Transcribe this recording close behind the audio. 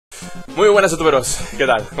Muy buenas youtuberos, ¿qué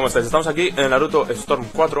tal? ¿Cómo estáis? Estamos aquí en Naruto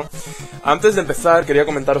SUNS4. Antes de empezar quería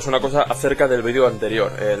comentaros una cosa acerca del vídeo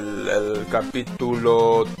anterior, el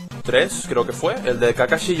capítulo 3 creo que fue, el de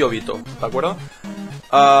Kakashi y Obito, ¿de acuerdo?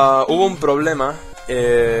 Hubo un problema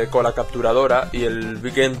con la capturadora y el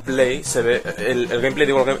gameplay se ve, el gameplay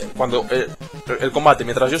digo, cuando el combate,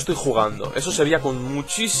 mientras yo estoy jugando, eso se veía con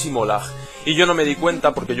muchísimo lag. Y yo no me di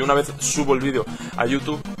cuenta porque yo una vez subo el vídeo a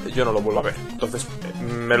YouTube, yo no lo vuelvo a ver. Entonces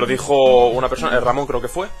me lo dijo una persona, Ramón creo que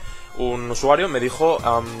fue, un usuario, me dijo,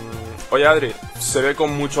 oye Adri, se ve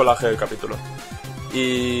con mucho lag el capítulo.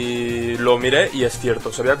 Y lo miré y es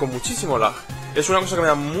cierto, se veía con muchísimo lag. Es una cosa que me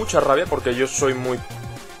da mucha rabia porque yo soy muy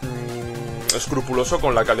escrupuloso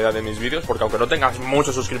con la calidad de mis vídeos, porque aunque no tengas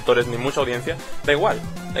muchos suscriptores ni mucha audiencia, da igual,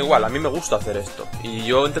 a mí me gusta hacer esto y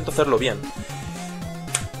yo intento hacerlo bien.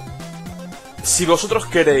 Si vosotros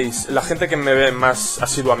queréis, la gente que me ve más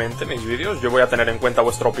asiduamente mis vídeos, yo voy a tener en cuenta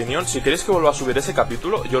vuestra opinión. Si queréis que vuelva a subir ese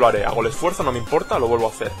capítulo, yo lo haré, hago el esfuerzo, no me importa, lo vuelvo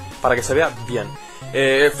a hacer, para que se vea bien.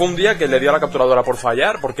 Fue un día que le di a la capturadora por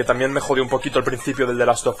fallar, porque también me jodió un poquito el principio del The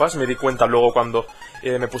Last of Us, me di cuenta luego cuando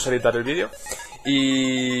me puse a editar el vídeo.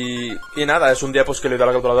 Y nada, es un día pues que le di a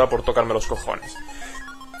la capturadora por tocarme los cojones.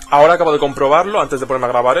 Ahora acabo de comprobarlo, antes de ponerme a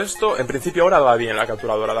grabar esto, en principio ahora va bien la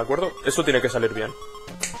capturadora, ¿de acuerdo? Esto tiene que salir bien.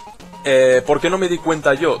 ¿Por qué no me di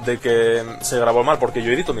cuenta yo de que se grabó mal? Porque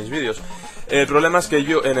yo edito mis vídeos. El problema es que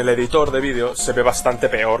yo en el editor de vídeo se ve bastante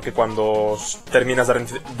peor que cuando terminas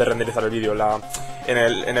de renderizar el vídeo. En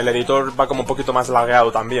el editor va como un poquito más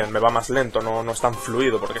lagueado también, me va más lento, no es tan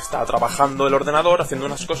fluido porque está trabajando el ordenador, haciendo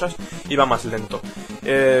unas cosas y va más lento.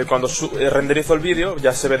 Cuando renderizo el vídeo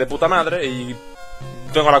ya se ve de puta madre y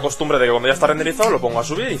tengo la costumbre de que cuando ya está renderizado lo pongo a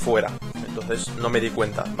subir y fuera. Entonces no me di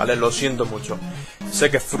cuenta, ¿vale? Lo siento mucho. Sé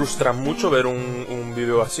que frustra mucho ver un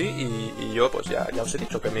vídeo así y yo pues ya os he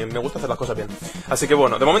dicho que me gusta hacer las cosas bien. Así que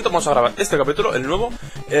bueno, de momento vamos a grabar este capítulo, el nuevo.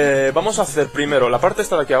 Vamos a hacer primero la parte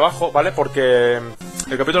esta de aquí abajo, ¿vale? Porque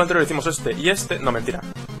el capítulo anterior hicimos este y este, no mentira,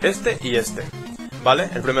 este y este, ¿vale?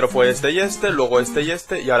 El primero fue este y este, luego este y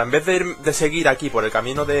este, y ahora en vez de seguir aquí por el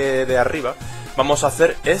camino de arriba, vamos a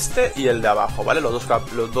hacer este y el de abajo, ¿vale? Los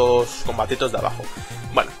dos combatitos de abajo.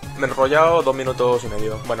 Bueno, me he enrollado 2 minutos y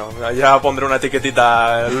medio. Bueno, ya pondré una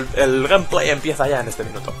etiquetita. El gameplay empieza ya en este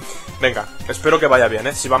minuto. Venga, espero que vaya bien,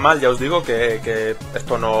 ¿eh? Si va mal, ya os digo que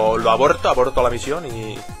esto no lo aborto la misión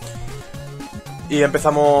y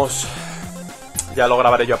empezamos. Ya lo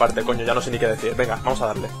grabaré yo aparte, coño, ya no sé ni qué decir. Venga, vamos a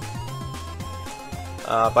darle.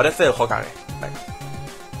 Aparece el Hokage. Venga.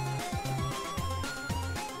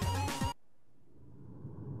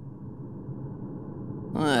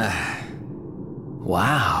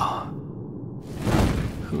 Wow.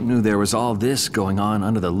 Who knew there was all this going on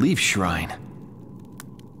under the Leaf Shrine?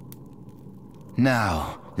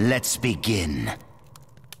 Now, let's begin.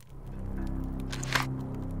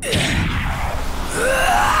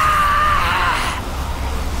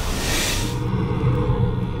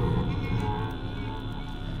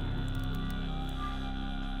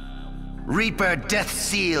 Reaper Death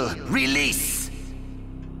Seal, release!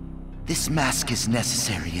 This mask is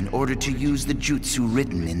necessary in order to use the jutsu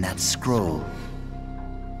written in that scroll.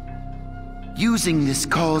 Using this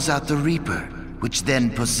calls out the Reaper, which then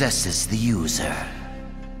possesses the user.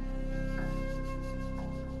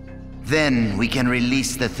 Then we can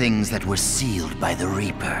release the things that were sealed by the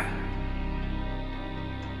Reaper.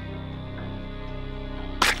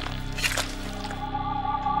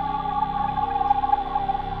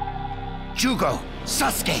 Jugo,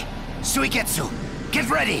 Sasuke, Suigetsu, get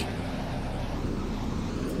ready!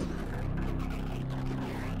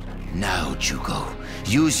 Now, Jugo,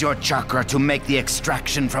 use your chakra to make the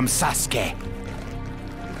extraction from Sasuke.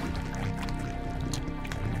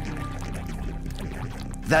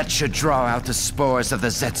 That should draw out the spores of the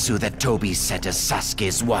Zetsu that Tobi set as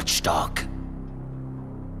Sasuke's watchdog.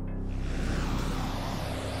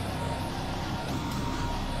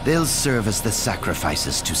 They'll serve as the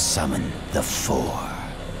sacrifices to summon the Four.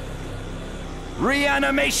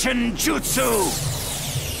 Reanimation Jutsu!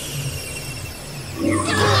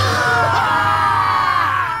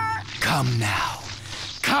 Come now.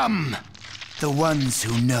 Come! The ones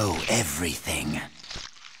who know everything.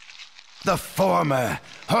 The former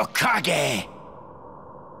Hokage!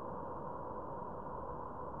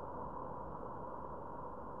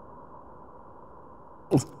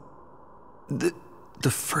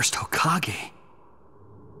 The first Hokage.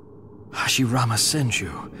 Hashirama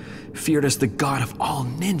Senju, feared as the god of all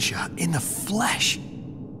ninja in the flesh.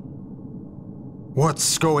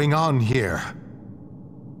 What's going on here?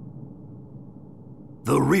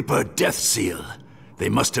 The Reaper Death Seal. They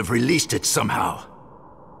must have released it somehow.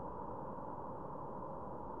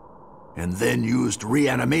 and then used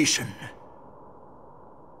reanimation.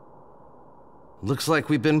 Looks like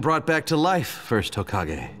we've been brought back to life, First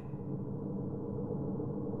Hokage.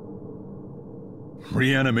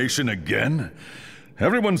 Reanimation again?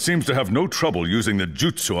 Everyone seems to have no trouble using the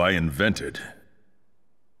jutsu I invented.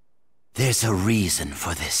 There's a reason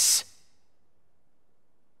for this.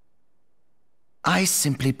 I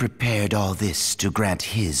simply prepared all this to grant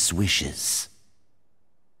his wishes.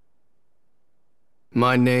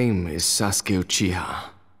 My name is Sasuke Uchiha.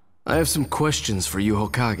 I have some questions for you,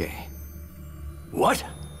 Hokage. What?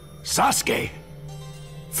 Sasuke?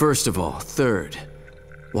 First of all, third,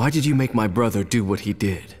 why did you make my brother do what he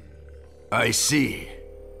did? I see.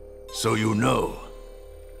 So you know.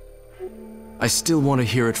 I still want to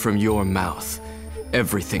hear it from your mouth.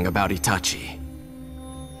 Everything about Itachi.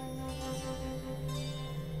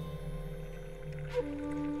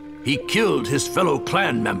 He killed his fellow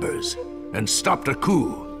clan members and stopped a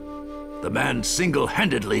coup. The man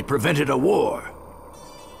single-handedly prevented a war.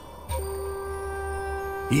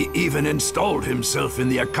 He even installed himself in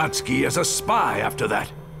the Akatsuki as a spy after that,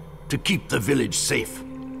 to keep the village safe.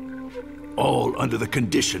 All under the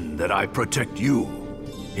condition that I protect you,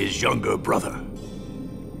 his younger brother.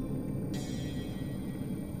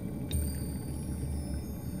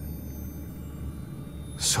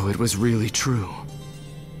 So it was really true.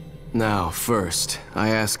 Now, first,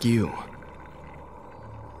 I ask you.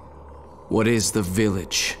 What is the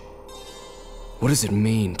village? What does it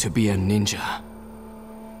mean to be a ninja?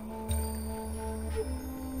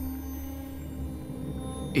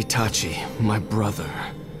 Itachi, my brother,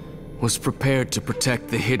 was prepared to protect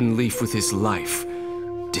the hidden leaf with his life,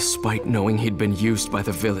 despite knowing he'd been used by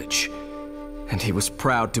the village, and he was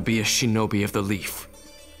proud to be a shinobi of the leaf.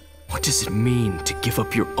 What does it mean to give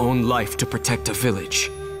up your own life to protect a village?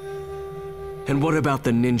 And what about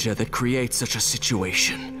the ninja that creates such a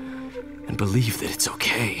situation, and believe that it's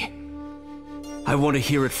okay? I want to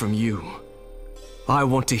hear it from you. I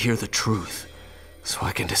want to hear the truth, so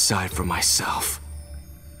I can decide for myself.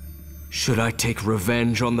 Should I take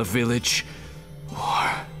revenge on the village,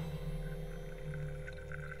 or...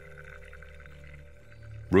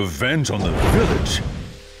 Revenge on the village?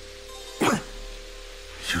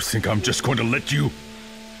 You think I'm just going to let you?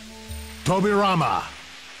 Tobirama!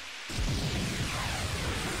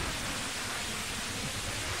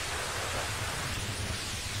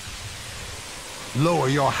 Lower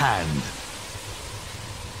your hand.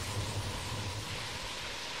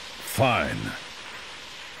 Fine.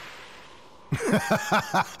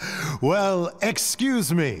 Well,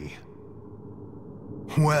 excuse me.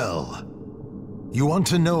 Well, you want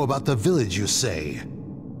to know about the village, you say?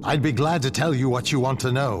 I'd be glad to tell you what you want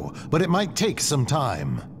to know, but it might take some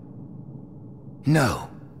time. No.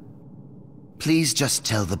 Please just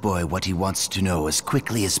tell the boy what he wants to know as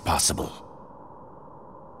quickly as possible.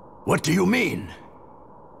 What do you mean?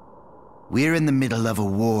 We're in the middle of a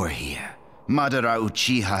war here. Madara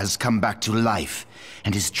Uchiha has come back to life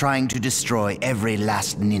and is trying to destroy every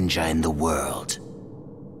last ninja in the world.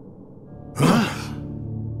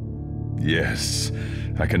 Yes,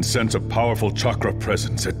 I can sense a powerful chakra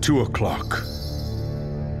presence at 2 o'clock.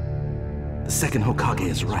 The second Hokage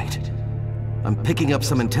is right. I'm picking up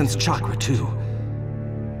some intense chakra, too.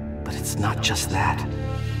 But it's not just that.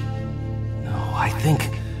 No, I think...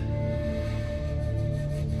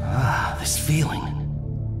 this feeling.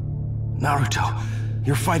 Naruto,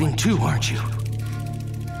 you're fighting too, aren't you?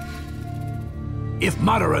 If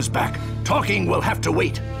Madara's back, talking will have to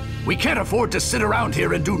wait. We can't afford to sit around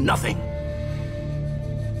here and do nothing.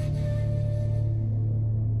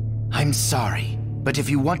 I'm sorry, but if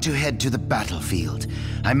you want to head to the battlefield,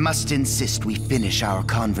 I must insist we finish our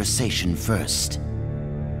conversation first.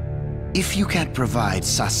 If you can't provide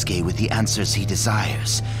Sasuke with the answers he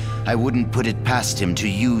desires, I wouldn't put it past him to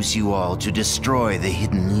use you all to destroy the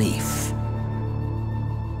hidden leaf.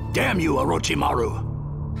 Damn you, Orochimaru!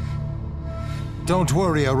 Don't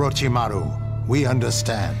worry, Orochimaru. We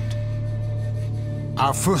understand.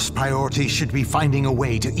 Our first priority should be finding a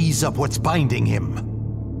way to ease up what's binding him.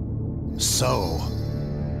 So,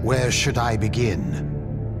 where should I begin?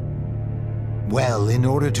 Well, in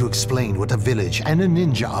order to explain what a village and a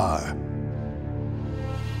ninja are,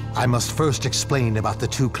 I must first explain about the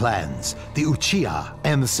two clans, the Uchiha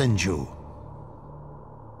and the Senju.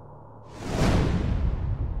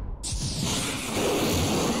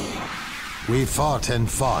 We fought and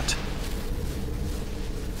fought.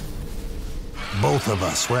 Both of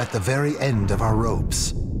us were at the very end of our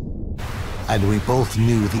ropes. And we both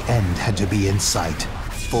knew the end had to be in sight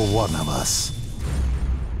for one of us.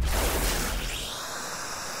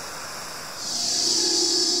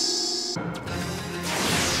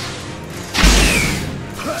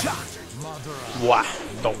 Buah,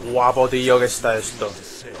 lo guapo, tío, que está esto.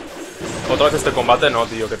 Otra vez este combate, no,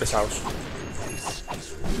 tío, qué pesados.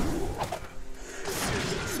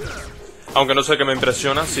 Aunque no sé qué me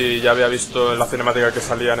impresiona, si ya había visto en la cinemática que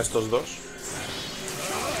salían estos dos.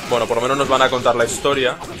 Bueno, por lo menos nos van a contar la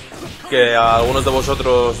historia, que a algunos de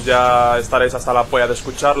vosotros ya estaréis hasta la polla de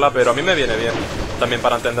escucharla, pero a mí me viene bien, también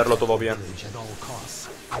para entenderlo todo bien.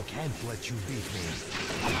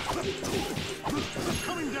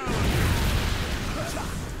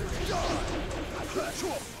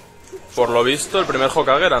 Por lo visto, el primer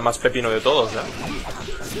Hokage era el más pepino de todos,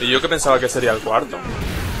 ¿eh? Y yo que pensaba que sería el cuarto.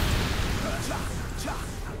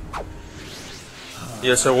 Y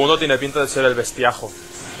el segundo tiene pinta de ser el bestiajo.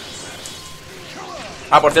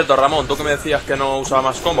 Ah, por cierto, Ramón, tú que me decías que no usaba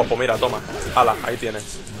más combos, pues mira, toma. Hala, ahí tienes.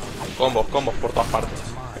 Combos por todas partes.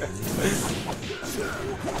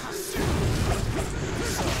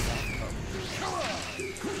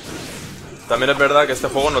 También es verdad que este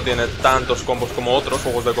juego no tiene tantos combos como otros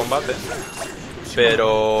juegos de combate,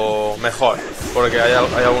 pero mejor, porque hay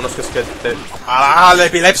algunos que es que te... ¡Ah, la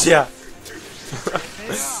epilepsia!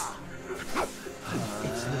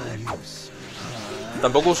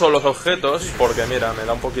 Tampoco uso los objetos porque, mira, me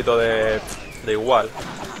da un poquito de igual.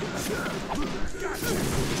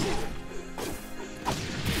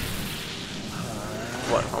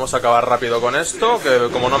 Bueno, vamos a acabar rápido con esto, que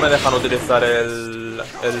como no me dejan utilizar el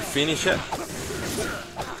finisher.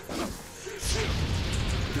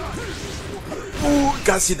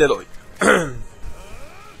 Casi te doy.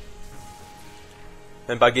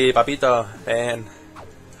 Ven pa' aquí, papito. Ven.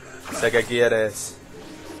 Sé que quieres.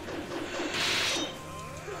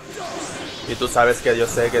 Y tú sabes que yo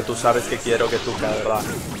sé que tú sabes que quiero que tú, ¿verdad?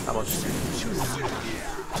 Vamos.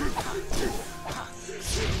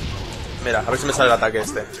 Mira, a ver si me sale el ataque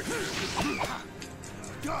este.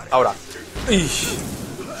 Ahora.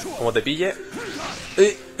 Como te pille.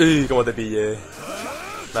 Como te pille.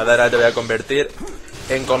 Nada, ahora te voy a convertir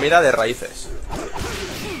en comida de raíces.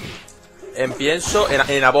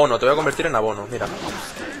 En abono. Te voy a convertir en abono, mira.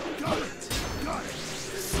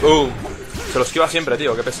 Se lo esquiva siempre,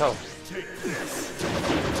 tío, qué pesado.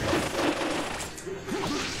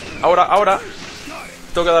 Ahora.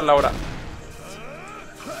 Tengo que darle ahora.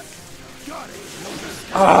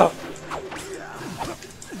 ¡Ah!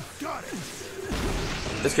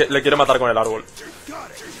 Es que le quiero matar con el árbol.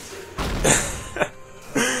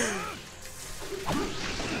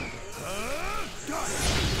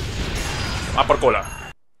 Por cola.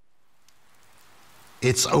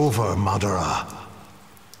 It's over, Madara.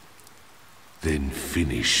 Then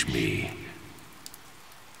finish me.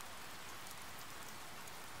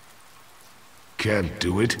 Can't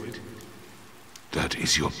do it? That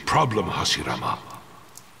is your problem, Hashirama.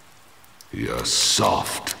 You're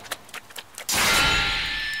soft.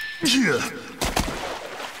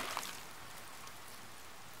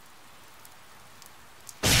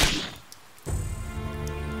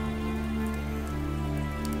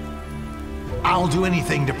 I'll do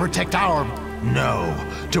anything to protect our... No,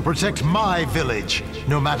 to protect my village,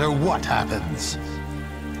 no matter what happens.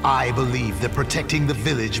 I believe that protecting the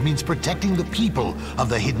village means protecting the people of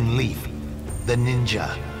the Hidden Leaf. The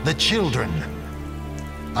ninja, the children.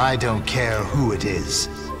 I don't care who it is.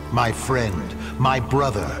 My friend, my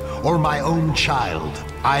brother, or my own child.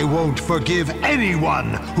 I won't forgive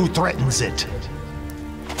anyone who threatens it.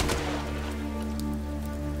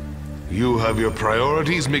 You have your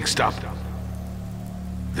priorities mixed up.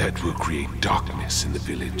 That will create darkness in the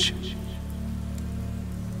village.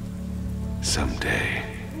 Someday.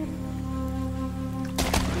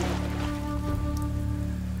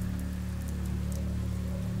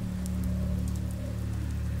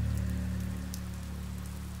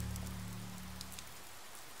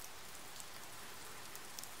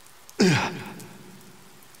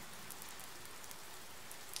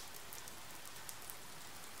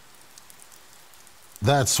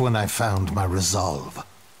 That's when I found my resolve.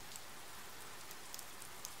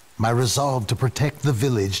 My resolve to protect the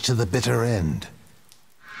village to the bitter end.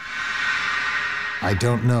 I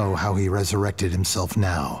don't know how he resurrected himself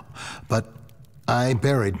now, but I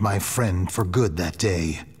buried my friend for good that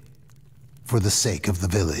day, for the sake of the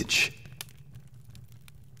village.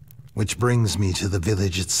 Which brings me to the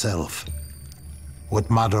village itself. What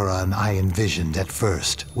Madara and I envisioned at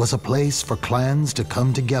first was a place for clans to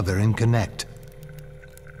come together and connect.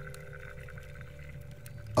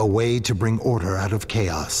 A way to bring order out of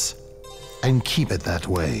chaos, and keep it that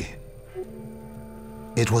way.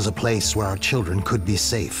 It was a place where our children could be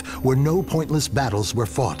safe, where no pointless battles were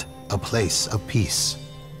fought, a place of peace.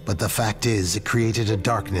 But the fact is, it created a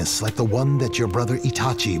darkness like the one that your brother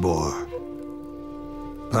Itachi bore.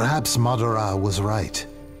 Perhaps Madara was right.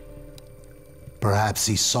 Perhaps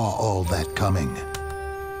he saw all that coming.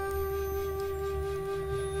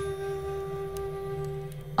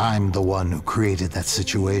 I'm the one who created that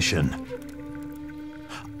situation.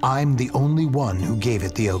 I'm the only one who gave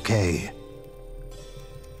it the okay.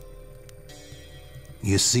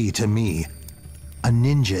 You see, to me, a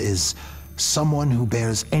ninja is someone who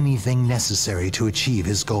bears anything necessary to achieve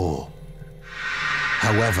his goal.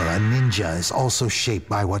 However, a ninja is also shaped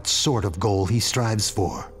by what sort of goal he strives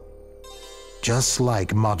for. Just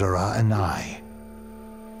like Madara and I.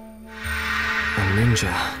 A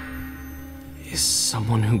ninja is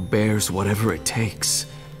someone who bears whatever it takes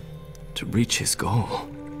to reach his goal.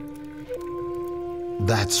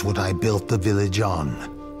 That's what I built the village on.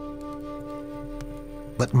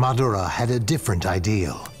 But Madara had a different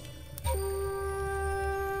ideal.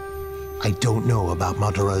 I don't know about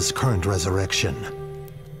Madara's current resurrection.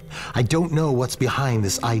 I don't know what's behind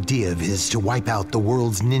this idea of his to wipe out the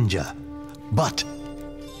world's ninja, but...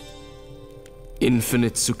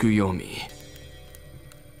 Infinite Tsukuyomi.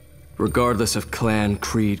 Regardless of clan,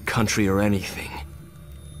 creed, country, or anything.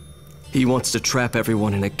 He wants to trap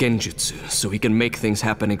everyone in a genjutsu so he can make things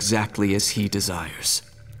happen exactly as he desires.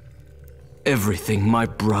 Everything my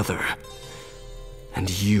brother and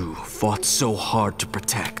you fought so hard to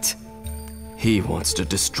protect. He wants to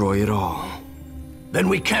destroy it all. Then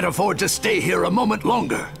we can't afford to stay here a moment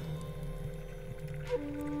longer.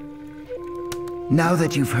 Now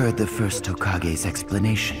that you've heard the first Hokage's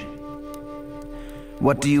explanation,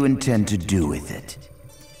 what do you intend to do with it?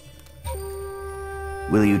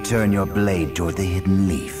 Will you turn your blade toward the hidden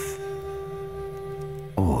leaf?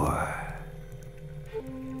 Or...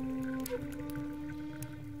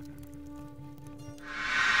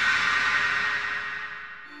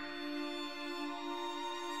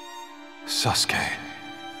 Sasuke,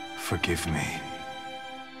 forgive me.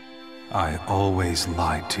 I always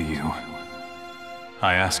lied to you.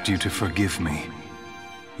 I asked you to forgive me,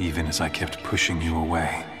 even as I kept pushing you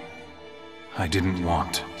away. I didn't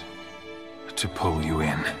want to pull you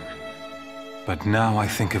in. But now I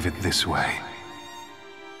think of it this way.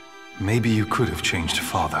 Maybe you could have changed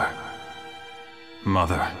father,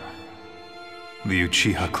 mother, the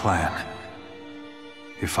Uchiha clan,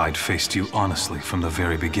 if I'd faced you honestly from the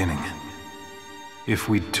very beginning. If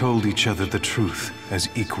we'd told each other the truth as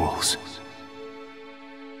equals.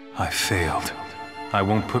 I failed. I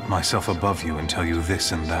won't put myself above you and tell you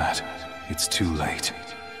this and that. It's too late.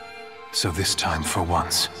 So this time, for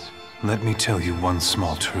once, let me tell you one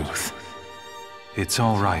small truth. It's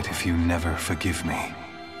all right if you never forgive me.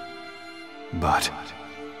 But,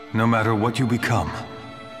 no matter what you become,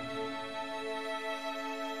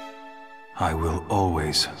 I will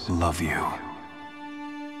always love you.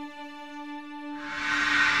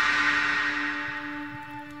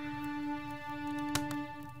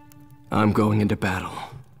 I'm going into battle.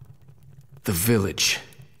 The village,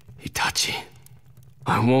 Itachi.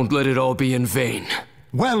 I won't let it all be in vain.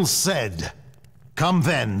 Well said. Come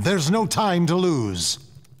then, there's no time to lose.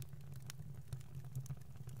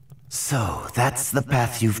 So, that's the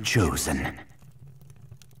path you've chosen.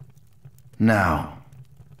 Now,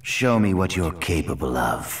 show me what you're capable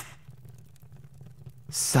of.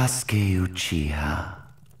 Sasuke Uchiha.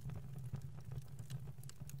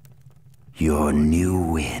 Your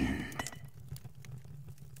new wind.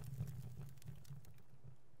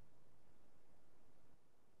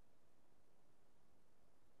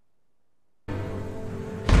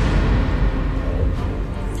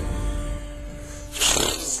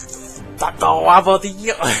 Está todo guapo,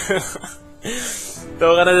 tío.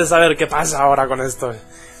 Tengo ganas de saber qué pasa ahora con esto.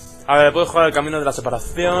 A ver, puedo jugar el camino de la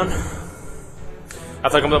separación.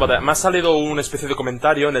 Hasta el campo de batalla. Me ha salido una especie de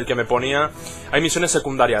comentario en el que me ponía... Hay misiones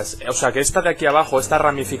secundarias. O sea, que esta de aquí abajo, esta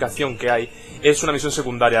ramificación que hay, es una misión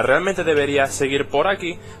secundaria. Realmente debería seguir por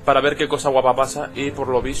aquí para ver qué cosa guapa pasa. Y por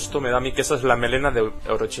lo visto me da a mí que esa es la melena de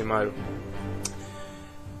Orochimaru.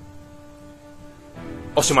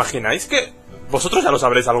 ¿Os imagináis que...? Vosotros ya lo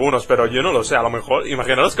sabréis algunos, pero yo no lo sé, a lo mejor.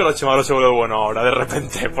 Imaginaros que Orochimaru se vuelve bueno ahora, de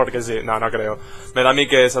repente, porque sí. No, no creo. Me da a mí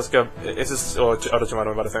que esas que... Ese es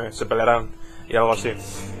Orochimaru, me parece. Se pelearán y algo así.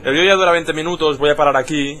 El vídeo ya dura 20 minutos, voy a parar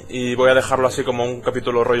aquí y voy a dejarlo así como un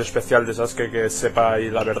capítulo rollo especial de Sasuke que sepa ahí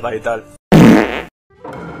la verdad y tal.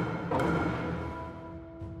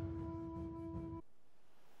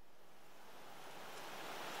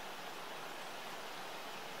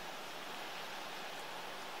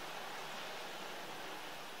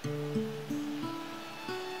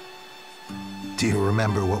 Do you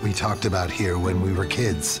remember what we talked about here when we were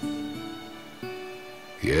kids?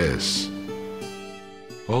 Yes.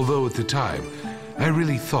 Although at the time, I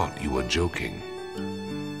really thought you were joking.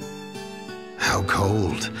 How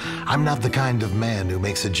cold. I'm not the kind of man who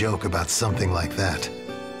makes a joke about something like that.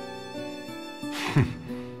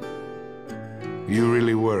 You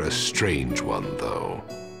really were a strange one, though.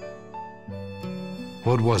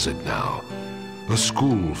 What was it now? A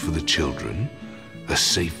school for the children? A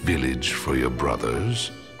safe village for your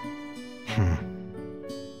brothers?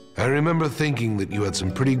 I remember thinking that you had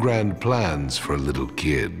some pretty grand plans for a little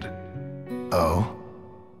kid. Oh?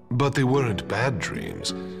 But they weren't bad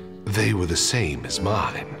dreams. They were the same as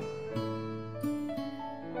mine.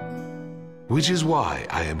 Which is why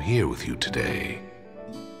I am here with you today.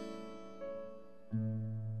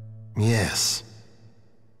 Yes.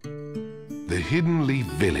 The Hidden Leaf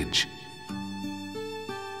Village.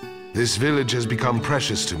 This village has become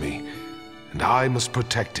precious to me, and I must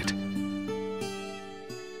protect it.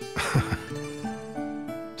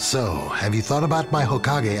 So, have you thought about my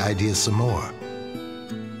Hokage idea some more?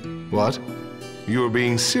 What? You were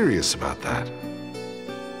being serious about that?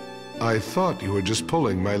 I thought you were just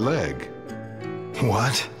pulling my leg.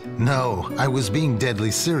 What? No, I was being deadly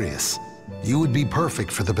serious. You would be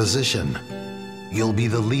perfect for the position. You'll be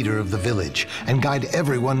the leader of the village and guide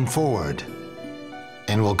everyone forward.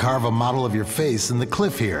 And we'll carve a model of your face in the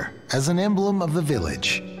cliff here as an emblem of the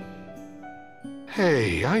village.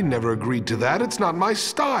 Hey, I never agreed to that. It's not my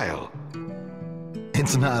style.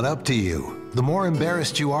 It's not up to you. The more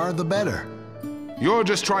embarrassed you are, the better. You're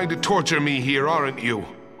just trying to torture me here, aren't you?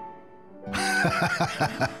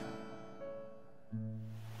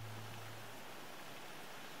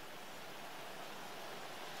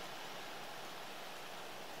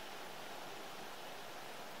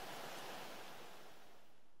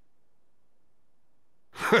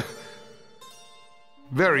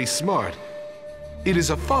 Very smart. It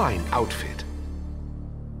is a fine outfit.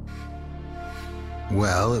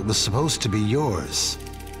 Well, it was supposed to be yours.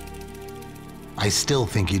 I still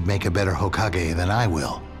think you'd make a better Hokage than I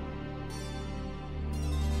will.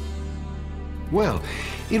 Well,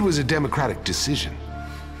 it was a democratic decision.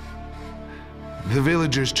 The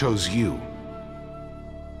villagers chose you.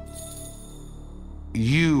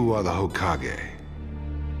 You are the Hokage.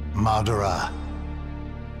 Madara.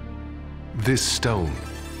 This stone.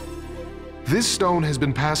 This stone has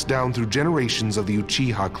been passed down through generations of the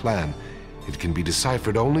Uchiha clan. It can be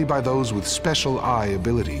deciphered only by those with special eye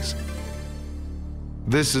abilities.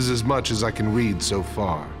 This is as much as I can read so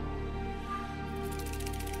far.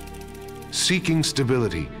 Seeking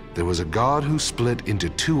stability, there was a god who split into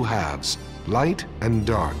two halves, light and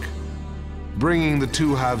dark. Bringing the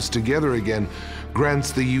two halves together again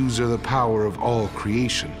grants the user the power of all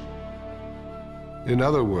creation. In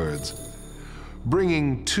other words,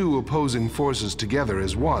 bringing two opposing forces together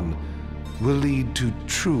as one will lead to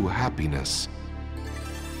true happiness.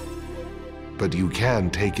 But you can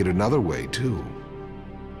take it another way, too.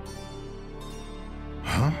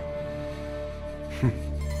 Huh?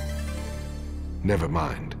 Never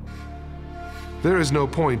mind. There is no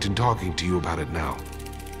point in talking to you about it now.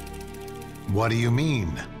 What do you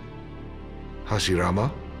mean?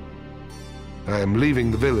 Hashirama, I am leaving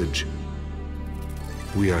the village.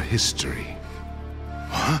 We are history.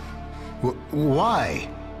 Huh? Why?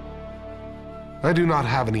 I do not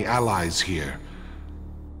have any allies here.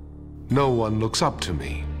 No one looks up to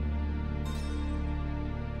me.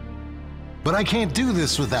 But I can't do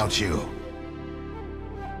this without you.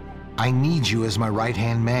 I need you as my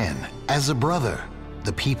right-hand man, as a brother.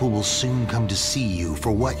 The people will soon come to see you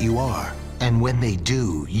for what you are. And when they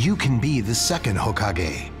do, you can be the second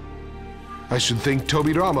Hokage. I should think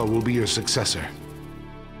Tobirama will be your successor.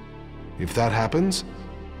 If that happens,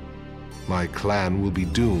 my clan will be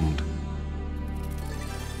doomed.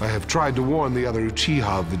 I have tried to warn the other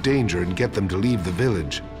Uchiha of the danger and get them to leave the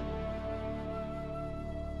village.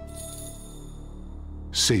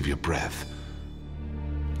 Save your breath.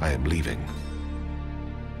 I am leaving.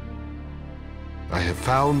 I have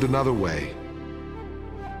found another way.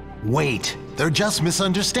 Wait, they're just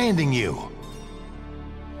misunderstanding you.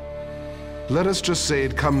 Let us just say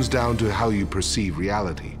it comes down to how you perceive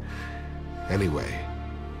reality. Anyway,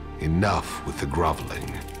 enough with the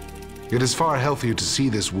groveling. It is far healthier to see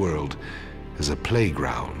this world as a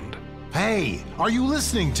playground. Hey, are you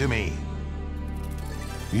listening to me?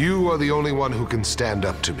 You are the only one who can stand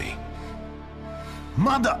up to me.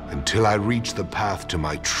 Mother! Until I reach the path to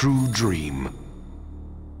my true dream.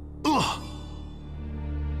 Ugh!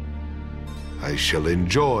 I shall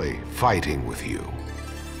enjoy fighting with you.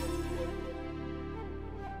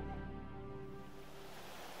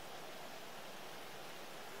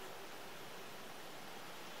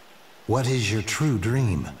 What is your true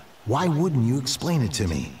dream? Why wouldn't you explain it to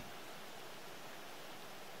me?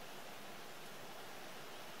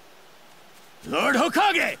 Lord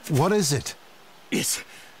Hokage! What is it? It's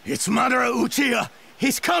Madara Uchiha.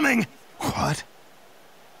 He's coming! What?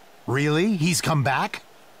 Really? He's come back?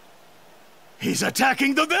 He's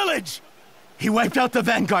attacking the village! He wiped out the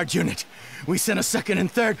Vanguard unit. We sent a second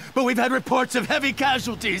and third, but we've had reports of heavy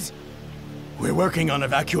casualties. We're working on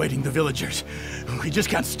evacuating the villagers. We just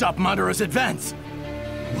can't stop Madara's advance.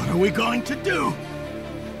 What are we going to do?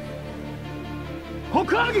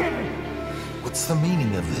 Hokage! What's the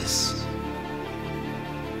meaning of this?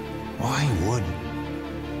 Why would...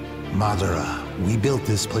 Madara, we built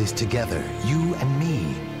this place together, you and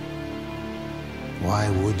me. Why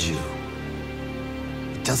would you?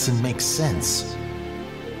 It doesn't make sense.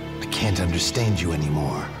 I can't understand you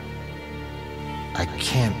anymore. I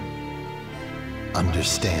can't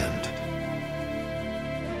understand.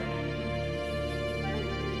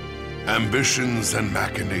 Ambitions and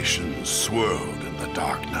machinations swirled in the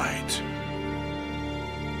dark night.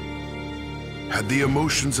 Had the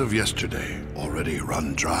emotions of yesterday already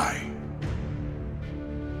run dry?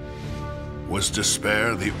 Was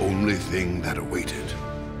despair the only thing that awaited?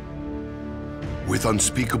 With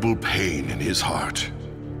unspeakable pain in his heart,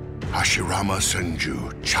 Hashirama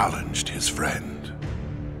Senju challenged his friend.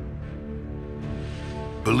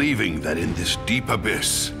 Believing that in this deep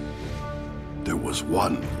abyss, there was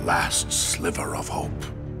one last sliver of hope.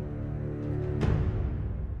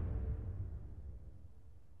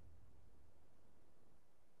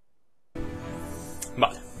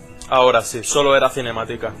 Vale, ahora sí, solo era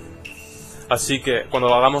cinemática. Así que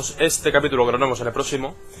cuando hagamos este capítulo, que lo vemos en el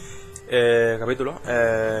próximo capítulo,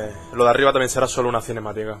 lo de arriba también será solo una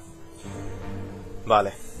cinemática.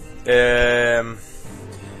 Vale.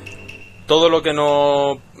 Todo lo que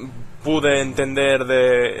no pude entender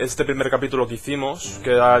de este primer capítulo que hicimos,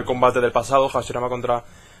 que era el combate del pasado, Hashirama contra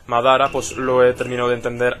Madara, pues lo he terminado de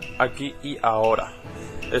entender aquí y ahora.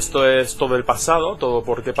 Esto es todo el pasado, todo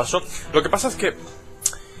por qué pasó. Lo que pasa es que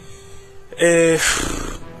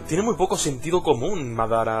tiene muy poco sentido común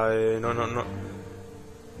Madara. No.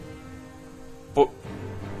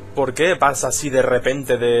 ¿Por qué pasa así de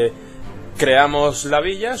repente de... Creamos la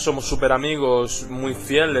villa, somos súper amigos, muy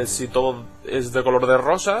fieles y todo es de color de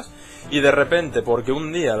rosas, y de repente, porque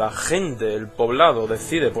un día la gente, el poblado,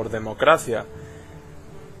 decide por democracia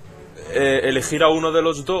elegir a uno de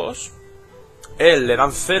los dos, él le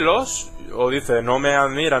dan celos, o dice no me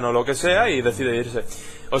admiran o lo que sea, y decide irse.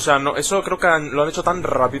 O sea, no, eso creo que lo han hecho tan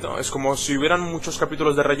rápido, es como si hubieran muchos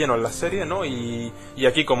capítulos de relleno en la serie, ¿no? Y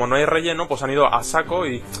aquí como no hay relleno, pues han ido a saco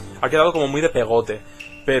y ha quedado como muy de pegote,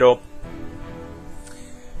 pero...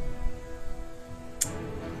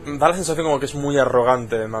 Da la sensación como que es muy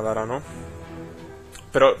arrogante Madara, ¿no?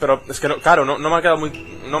 Pero es que, claro, no me ha quedado muy...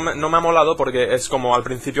 No me ha molado porque es como al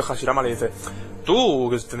principio Hashirama le dice tú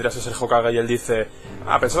tendrías que ser Hokage, y él dice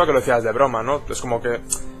pensaba que lo decías de broma, ¿no? Es como que...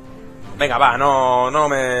 Venga, va, no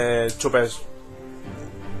me chupes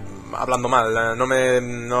hablando mal, no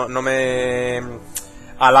me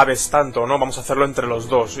alabes tanto, ¿no? Vamos a hacerlo entre los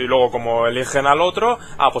dos. Y luego como eligen al otro,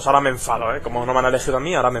 pues ahora me enfado, ¿eh? Como no me han elegido a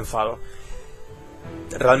mí, ahora me enfado.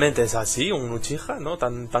 ¿Realmente es así un Uchiha, no?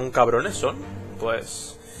 ¿Tan cabrones son?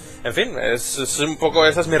 Pues... En fin, es un poco...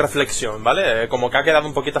 Esa es mi reflexión, ¿vale? Como que ha quedado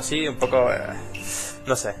un poquito así, un poco...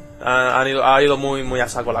 no sé, ha ido muy a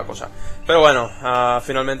saco la cosa. Pero bueno,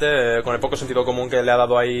 finalmente, con el poco sentido común que le ha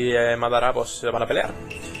dado ahí Madara, pues se van a pelear.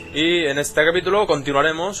 Y en este capítulo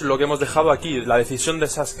continuaremos lo que hemos dejado aquí, la decisión de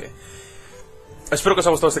Sasuke. Espero que os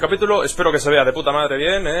haya gustado este capítulo, espero que se vea de puta madre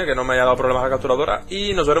bien, que no me haya dado problemas la capturadora,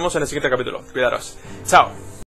 y nos veremos en el siguiente capítulo. Cuidaros. Chao.